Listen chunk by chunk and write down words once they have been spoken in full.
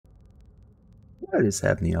What is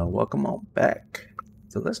happening, y'all? Welcome on back.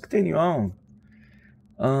 So let's continue on.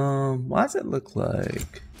 Why does it look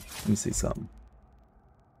like? Let me see something.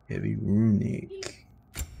 Heavy runic.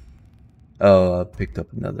 Oh, I picked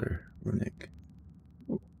up another runic.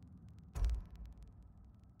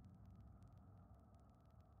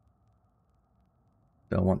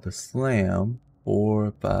 I want the slam.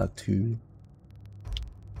 4, 5, 2.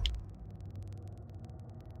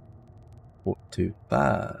 4, 2,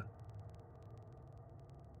 5.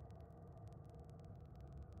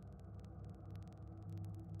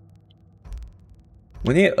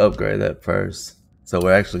 We need to upgrade that first. So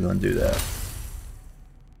we're actually going to do that.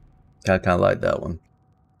 I kind of like that one.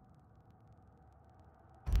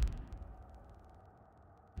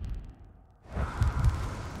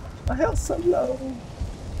 My health's so low.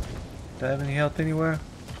 Do I have any health anywhere?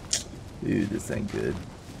 Dude, this ain't good.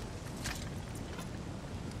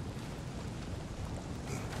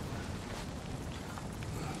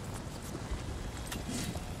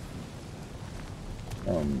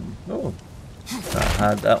 Oh. I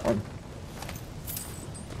hide that one.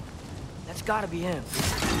 That's gotta be him.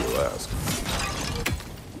 You ask.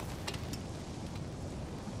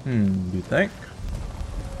 You think?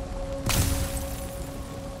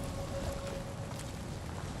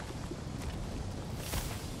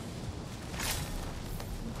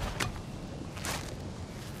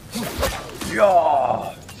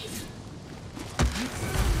 Yeah.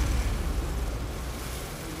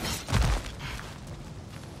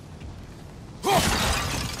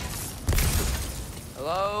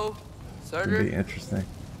 Hello? It's gonna be Surgery? interesting.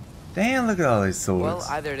 Damn, look at all these swords. Well,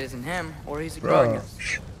 either it isn't him, or he's ignoring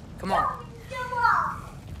us. Come on.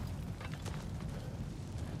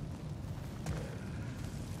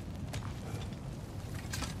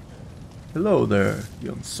 Hello there,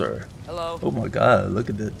 young sir. Hello? Oh my god, look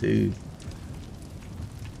at that dude.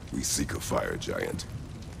 We seek a fire giant.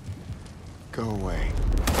 Go away.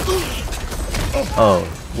 Oh,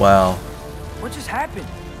 wow. What just happened?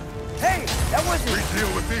 Hey, that wasn't... We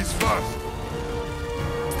deal with these first.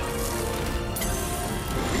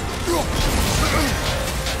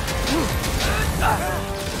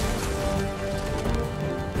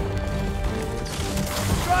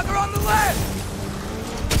 Stronger on the left!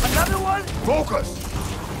 Another one? Focus!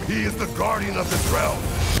 He is the guardian of this realm.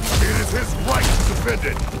 It is his right to defend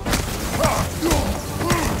it.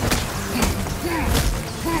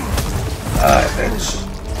 Bitch.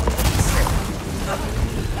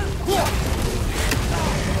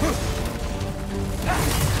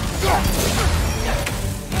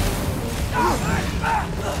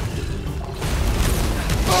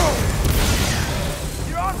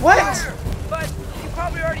 You're on What? fire! But you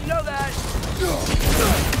probably already know that.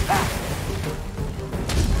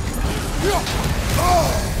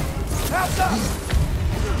 House up!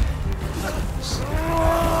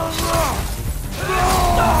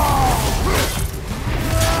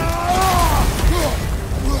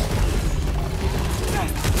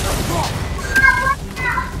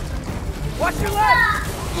 Watch your left!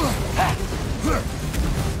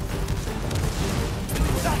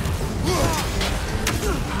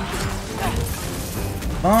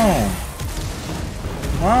 Oh.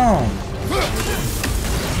 Wow.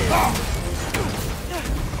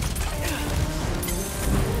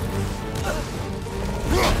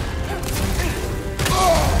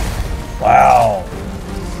 Wow.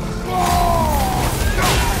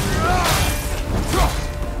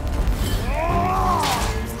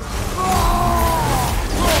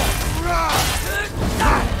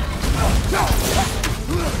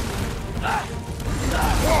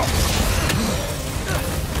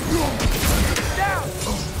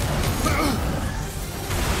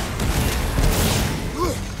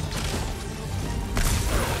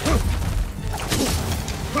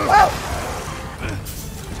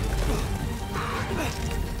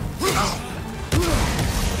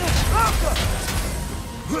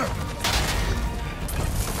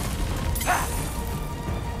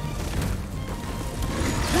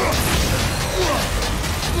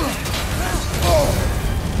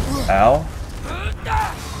 Ow.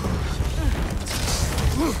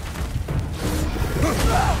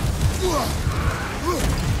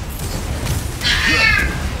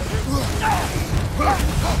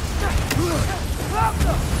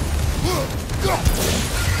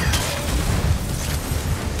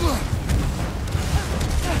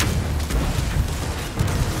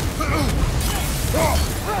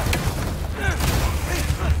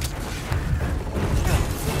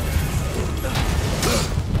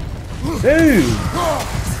 Dude!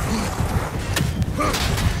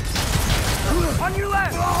 On your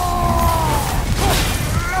left!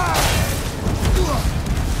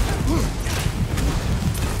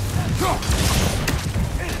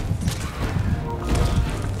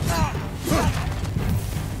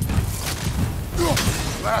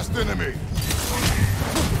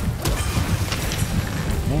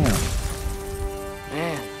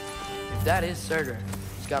 That is Surtur.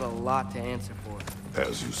 He's got a lot to answer for.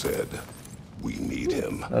 As you said, we need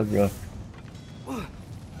him. That was rough.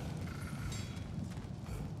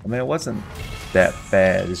 I mean, it wasn't that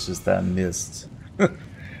bad. It's just that I missed.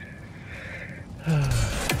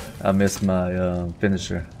 I missed my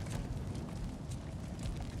finisher.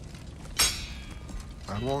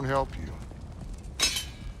 I won't help you.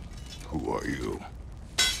 Who are you?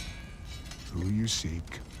 Who you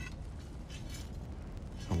seek,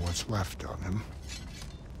 and what's left of him.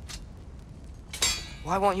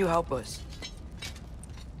 Why won't you help us?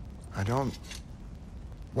 I don't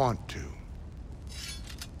want to.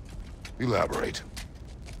 Elaborate.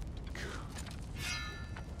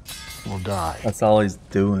 We'll die. That's all he's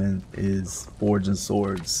doing is forging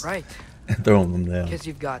swords Right. and throwing them down. Because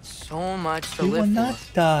you've got so much to You will live not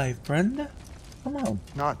for. die, friend. Come on.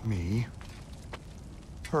 Not me.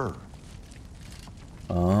 Her.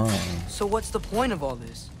 Oh. So what's the point of all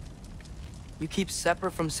this? You keep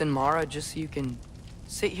separate from Sinmara just so you can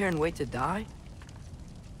sit here and wait to die?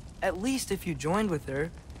 At least if you joined with her,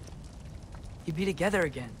 you'd be together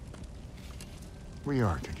again. We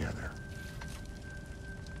are together.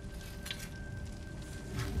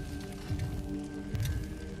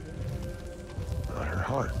 But her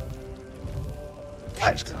heart.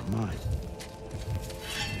 She's got mine.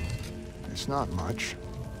 It's not much,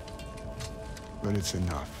 but it's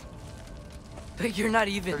enough. But you're not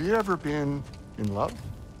Have even... you ever been in love?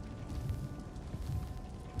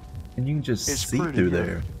 And you can just It's see pretty through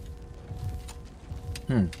good.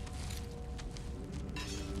 there.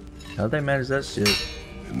 How'd they manage that shit?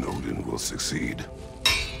 And Odin will succeed.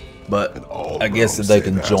 But And all I guess if realms they save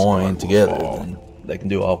can Asgard join will together, fall. then they can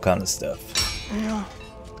do all kind of stuff. Yeah.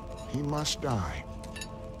 He must die.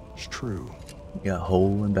 It's true. He got a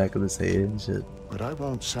hole in the back of his head and shit. But I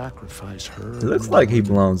won't sacrifice her. It looks like he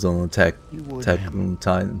belongs on Attack You would, on him.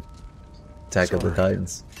 Titan. Attack of the Sorry.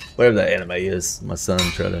 Titans. Whatever that anime is. My son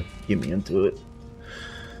tried to get me into it.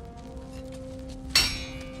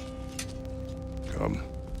 Come.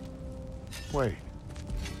 Wait.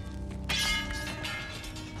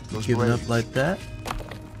 Those Giving up blades. like that?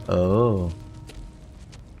 Oh.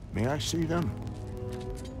 May I see them?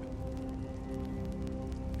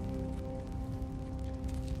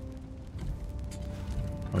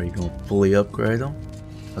 Are you gonna fully upgrade them?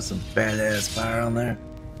 Got some badass fire on there.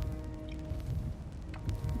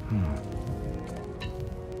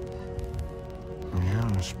 Yeah,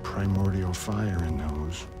 there's primordial fire in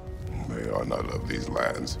those. They are not of these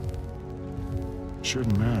lands.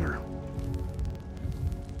 Shouldn't matter.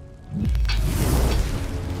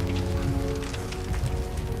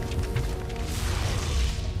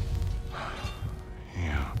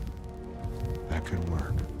 Yeah, that could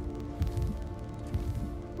work.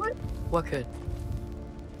 What could?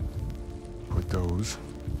 Put those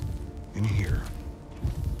in here,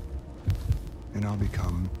 and I'll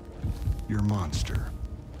become your monster.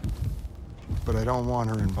 But I don't want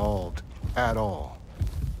her involved at all.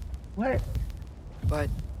 What? But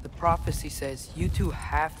the prophecy says you two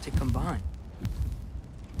have to combine.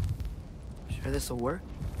 Sure this'll work?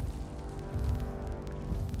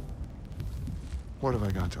 What have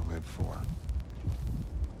I got to live for?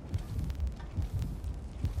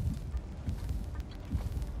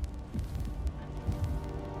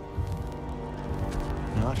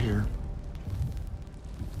 Not here.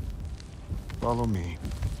 Follow me.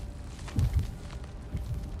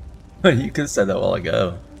 You could have said that a while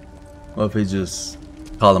ago. What if he just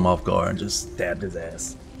caught him off guard and just stabbed his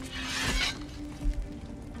ass?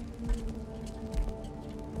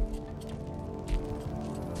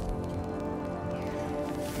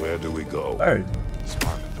 Where do we go? Bird.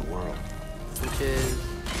 Spartan of the world. Which is...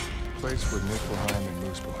 Place where Niflheim and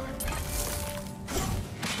Muspelheim met.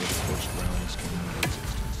 Where the first realms came into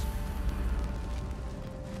existence.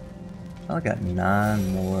 I got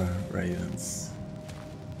 9 more ravens.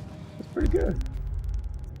 That's pretty good.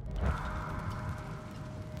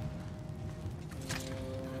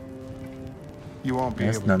 You won't be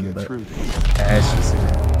That's able to nothing get but through these. ashes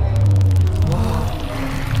here.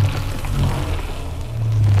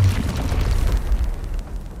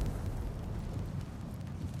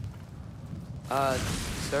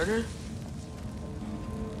 Surtur?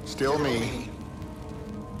 Still me.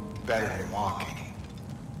 Better than walking.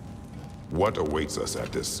 What awaits us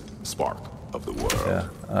at this spark of the world? Yeah,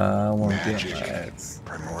 I want to get Magic. my axe.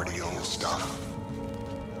 Primordial stuff.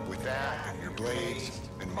 With that and your blades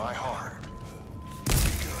and my heart, you'll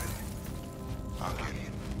be good. I'll give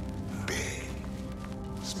you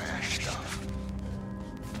big, smash stuff.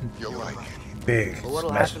 You'll like it. Big. But what'll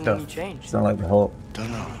smash happen stuff. when you change? Sound like the Hulk.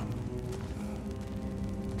 Dunno.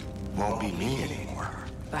 Won't be me anymore.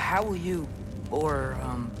 But how will you, or,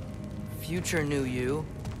 future new you,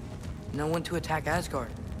 know when to attack Asgard?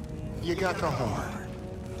 You got the horn,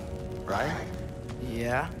 right?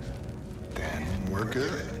 Yeah? Then we're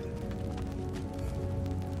good.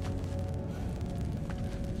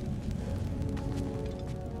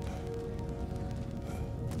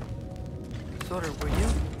 Sorter, were you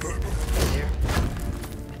there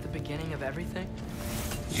at the beginning of everything?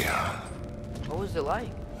 Yeah. What was it like?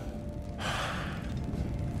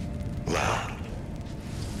 Loud.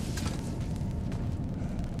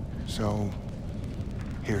 So,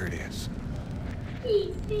 here it is.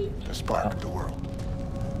 The spark of the world.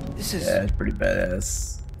 This is... Yeah, it's pretty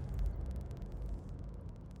badass.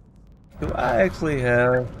 Do I actually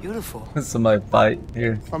have beautiful. somebody fight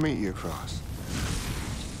here? I'll meet you across.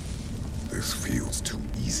 This feels too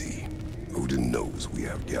easy. Odin knows we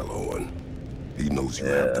have Gjallarhorn. He knows you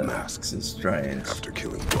have the mask. This is strange. After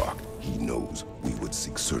killing Brock, he knows we would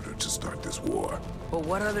seek Surtur to start this war. But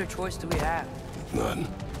what other choice do we have? None.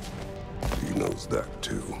 He knows that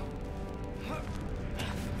too.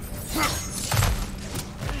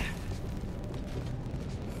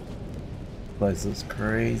 Place is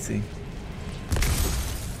crazy.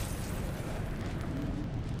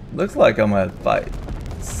 Looks like I'm gonna fight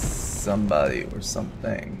somebody or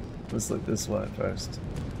something. Let's look this way first.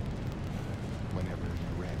 Whenever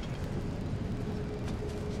you're ready.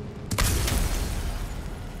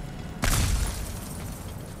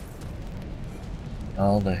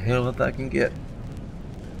 All the hell that I can get.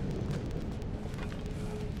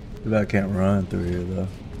 But I can't run through here though.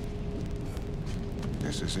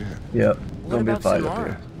 This is it. Yep, What gonna be a about fight up Samara?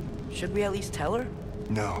 here. Should we at least tell her?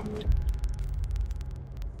 No,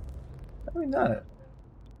 Maybe not.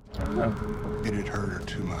 I don't know. it'd hurt her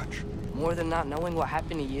too much. More than not knowing what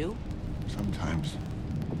happened to you? Sometimes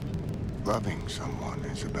loving someone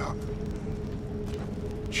is about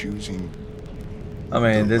choosing. I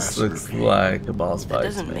mean, The this lesser looks pain. like a boss That fight to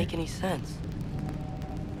doesn't me. make any sense.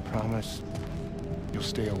 Promise you'll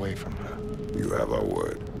stay away from her. You have our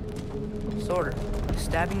word. Sorter,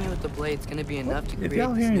 stabbing you with the blade's gonna be enough to If create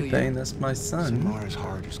y'all this hear new anything, you. that's my son Samara's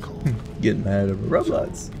heart is cold. getting mad over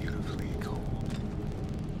robots. Beautifully cold.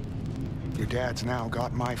 Your dad's now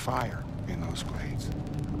got my fire in those blades.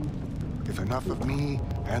 If enough of me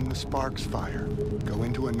and the spark's fire go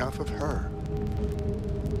into enough of her,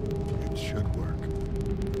 it should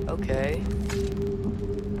work. Okay.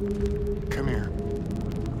 Come here.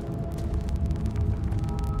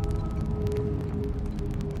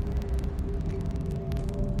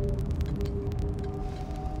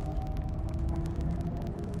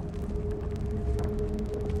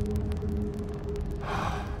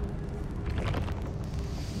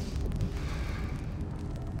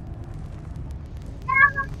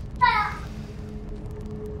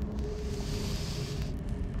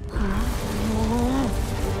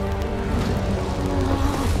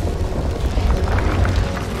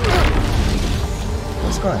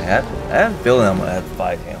 What's gonna happen? I have a feeling I'm gonna have to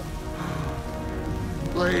fight him.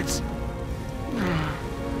 Blades.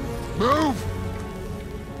 Move!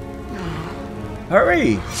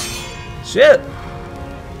 Hurry! Shit!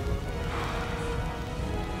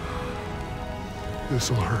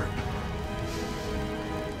 This'll hurt.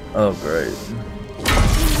 Oh, great.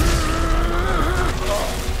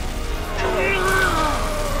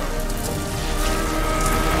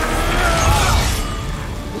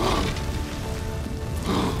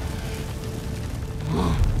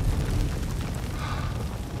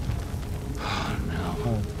 Now,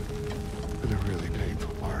 for the really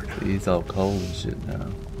painful part. He's all cold and shit now.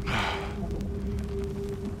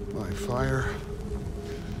 My fire,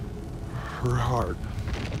 her heart.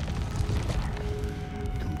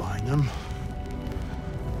 Combine them,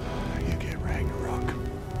 you get Ragnarok.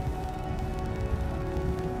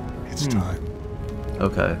 It's time.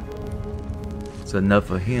 Okay. It's enough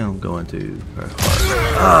of him going to her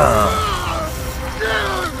heart.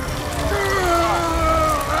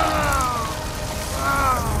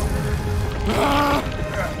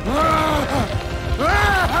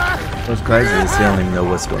 What's crazy is he don't even know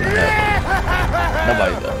what's going to happen.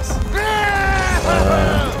 Nobody does.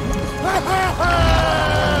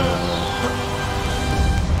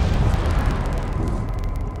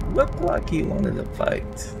 Looked like he wanted to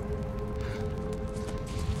fight.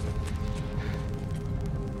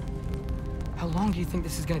 How long do you think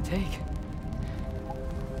this is gonna take?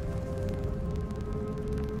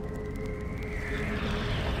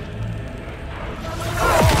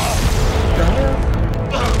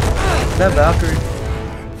 Is that Valkyrie?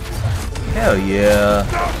 Hell yeah.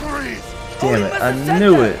 Valkyries! Damn it, I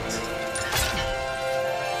knew it.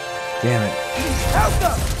 Damn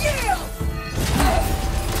it.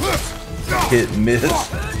 hit and miss.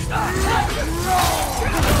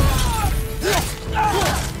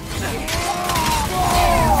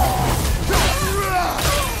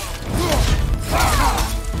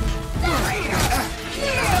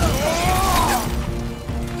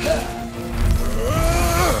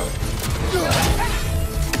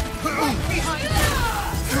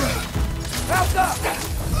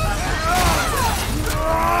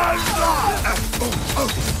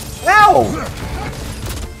 Ow!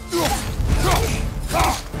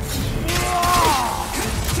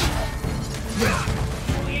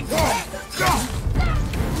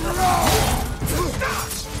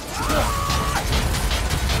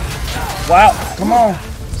 Wow, come on.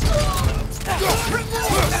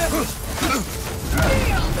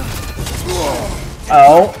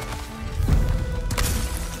 Oh.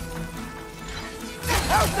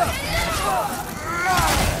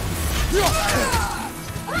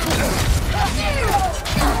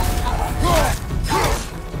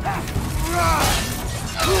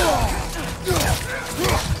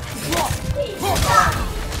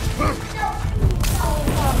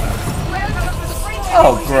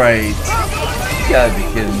 Oh, great. You gotta be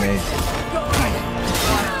kidding me.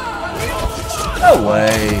 No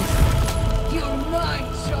way.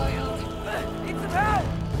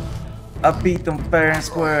 I beat them fair and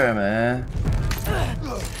square, man.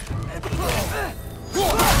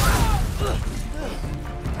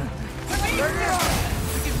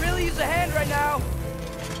 We could really use a hand right now.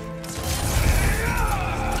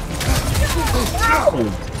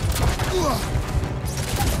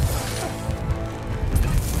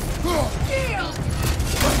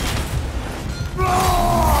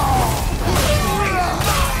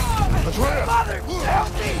 Mother,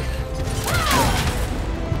 help me!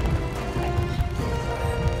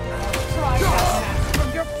 Try out from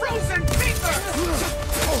your frozen fever!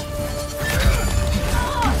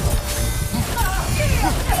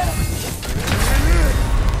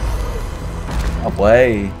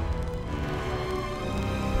 Away.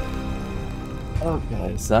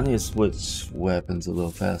 Okay, so I need to switch weapons a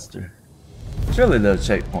little faster. It's really no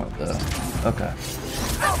checkpoint though. Okay.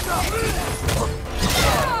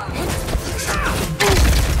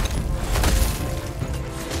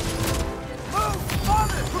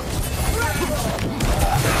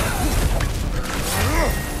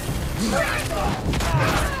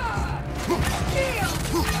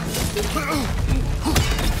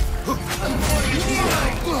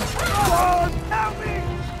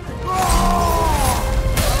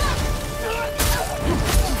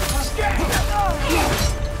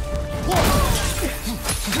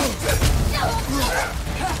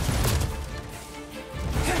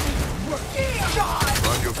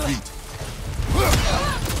 On your feet.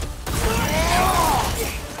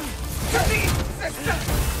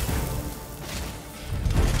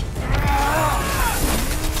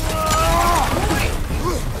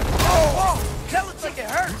 That looks like it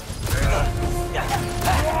hurt.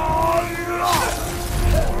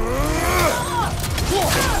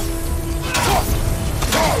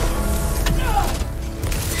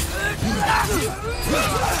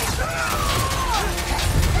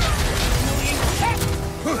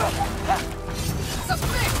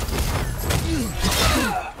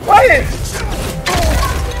 What?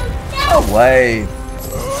 No way.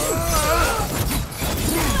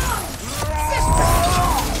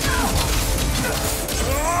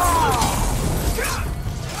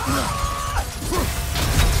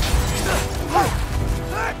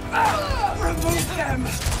 Remove them.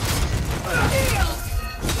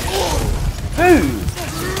 Who?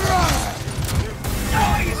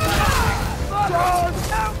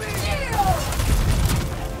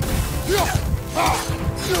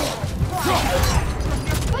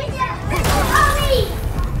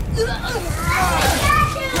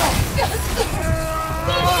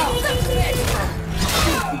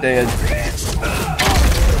 Dead.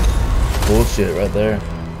 Bullshit right there.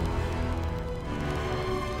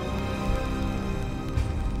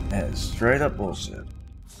 That is straight up bullshit.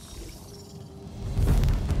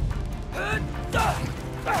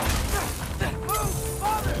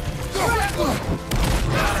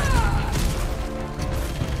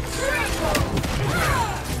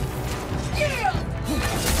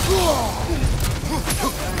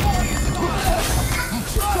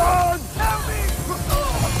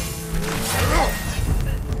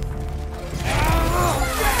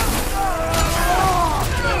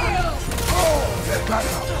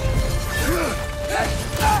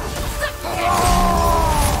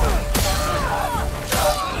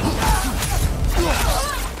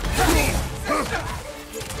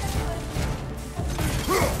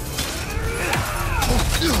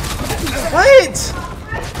 What?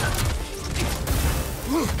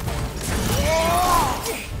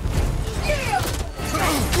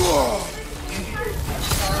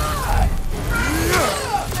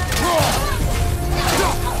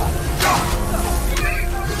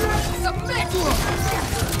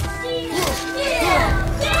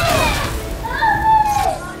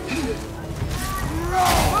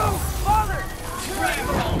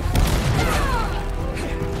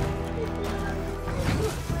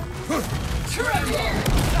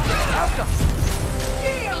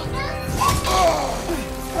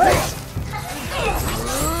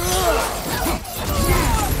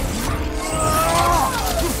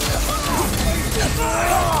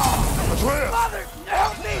 Mother,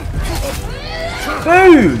 help me!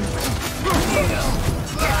 Dude!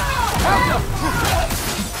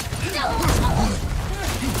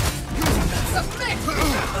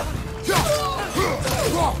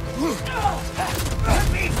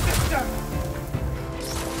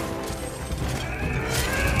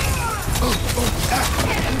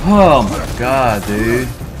 Oh my god, dude.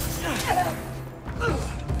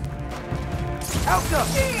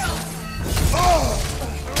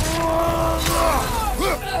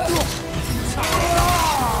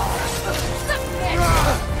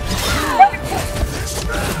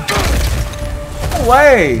 No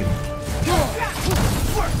way!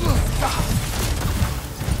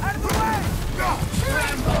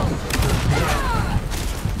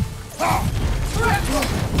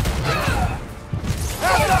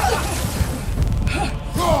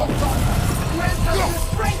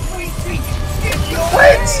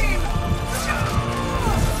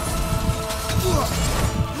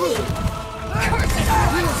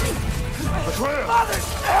 Mother,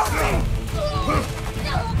 help me!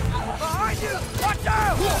 Behind you! Watch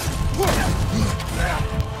out!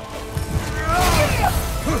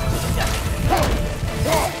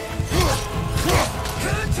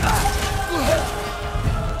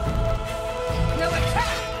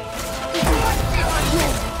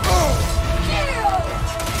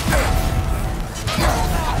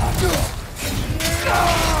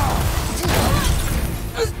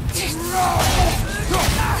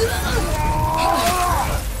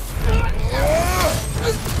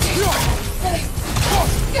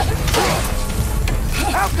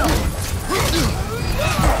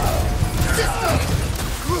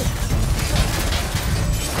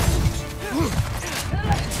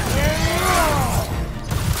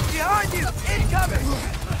 Behind you! Incoming!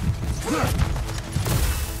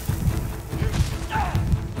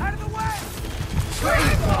 Out of the way!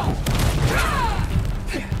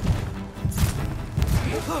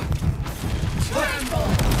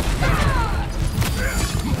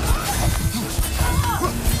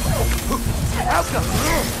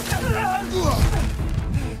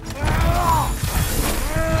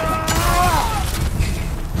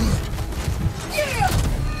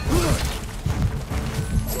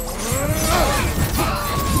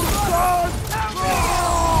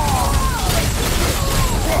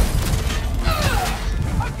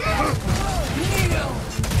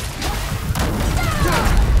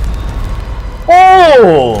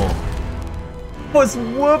 Oh! Was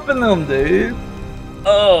whooping them, dude.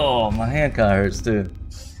 Oh, my hand kind of hurts too.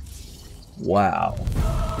 Wow.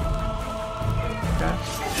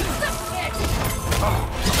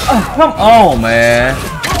 Oh, come on, man.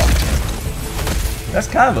 That's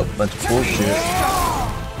kind of a bunch of bullshit.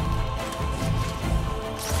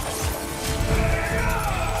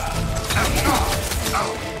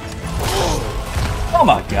 Oh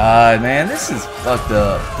my god, man, this is fucked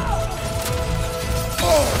up.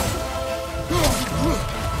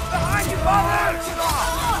 Behind you, mother!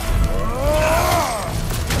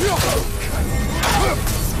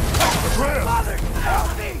 Mother, help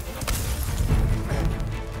me!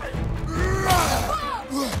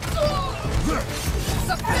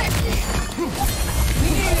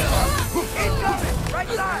 Incoming! Right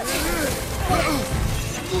side!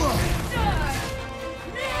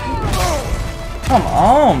 Come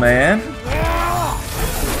on, man.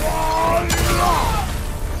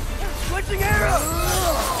 Switching arrows!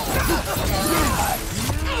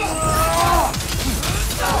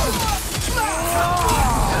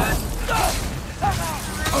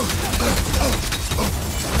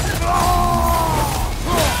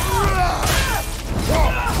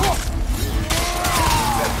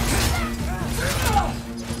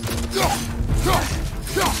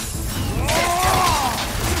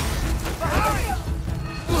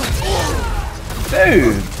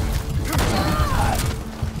 Dude.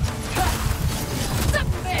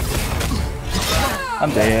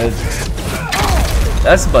 I'm dead.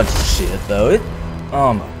 That's a bunch of shit, though.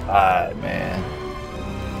 Oh my god, man.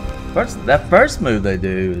 That first move they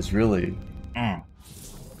do is really.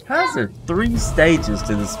 How is there 3 stages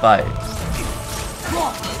to this fight?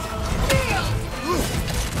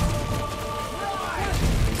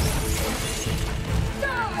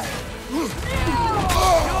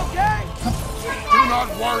 Do not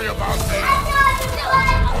worry about me!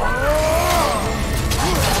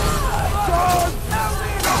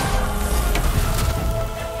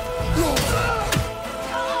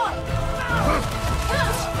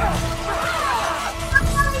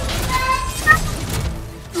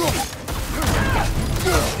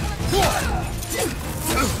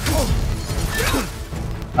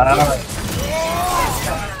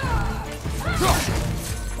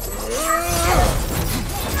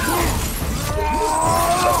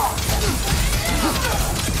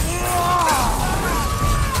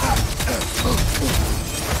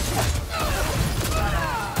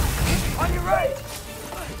 On your right!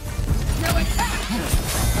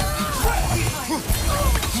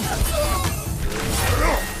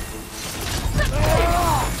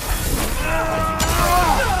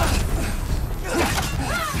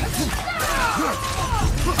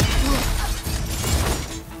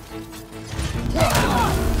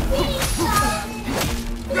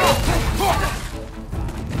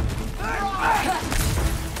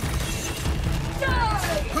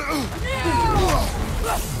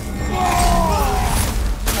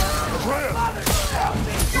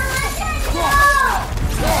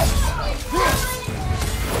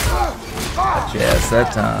 Yes,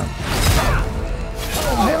 that time.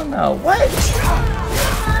 Oh, hell no. What?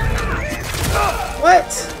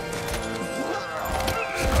 What?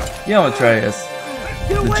 You know, Atreus.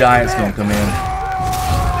 The giant's gonna come in.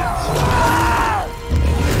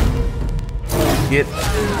 Get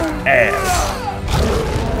ass.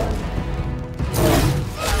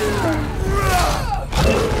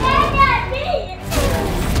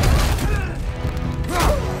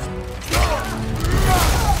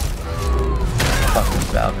 Fucking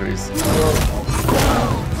Valkyries.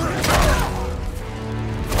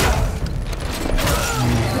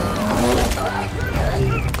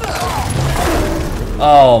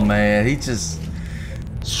 Oh man, he just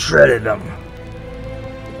shredded them.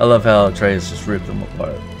 I love how Atreus just ripped them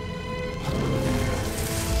apart.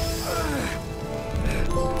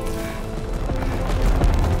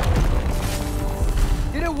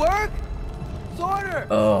 Did it work? Sorter!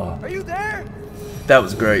 Oh, Are you there? that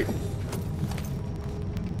was great.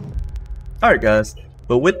 Alright guys,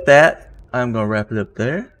 but with that, I'm going to wrap it up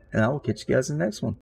there, and I will catch you guys in the next one.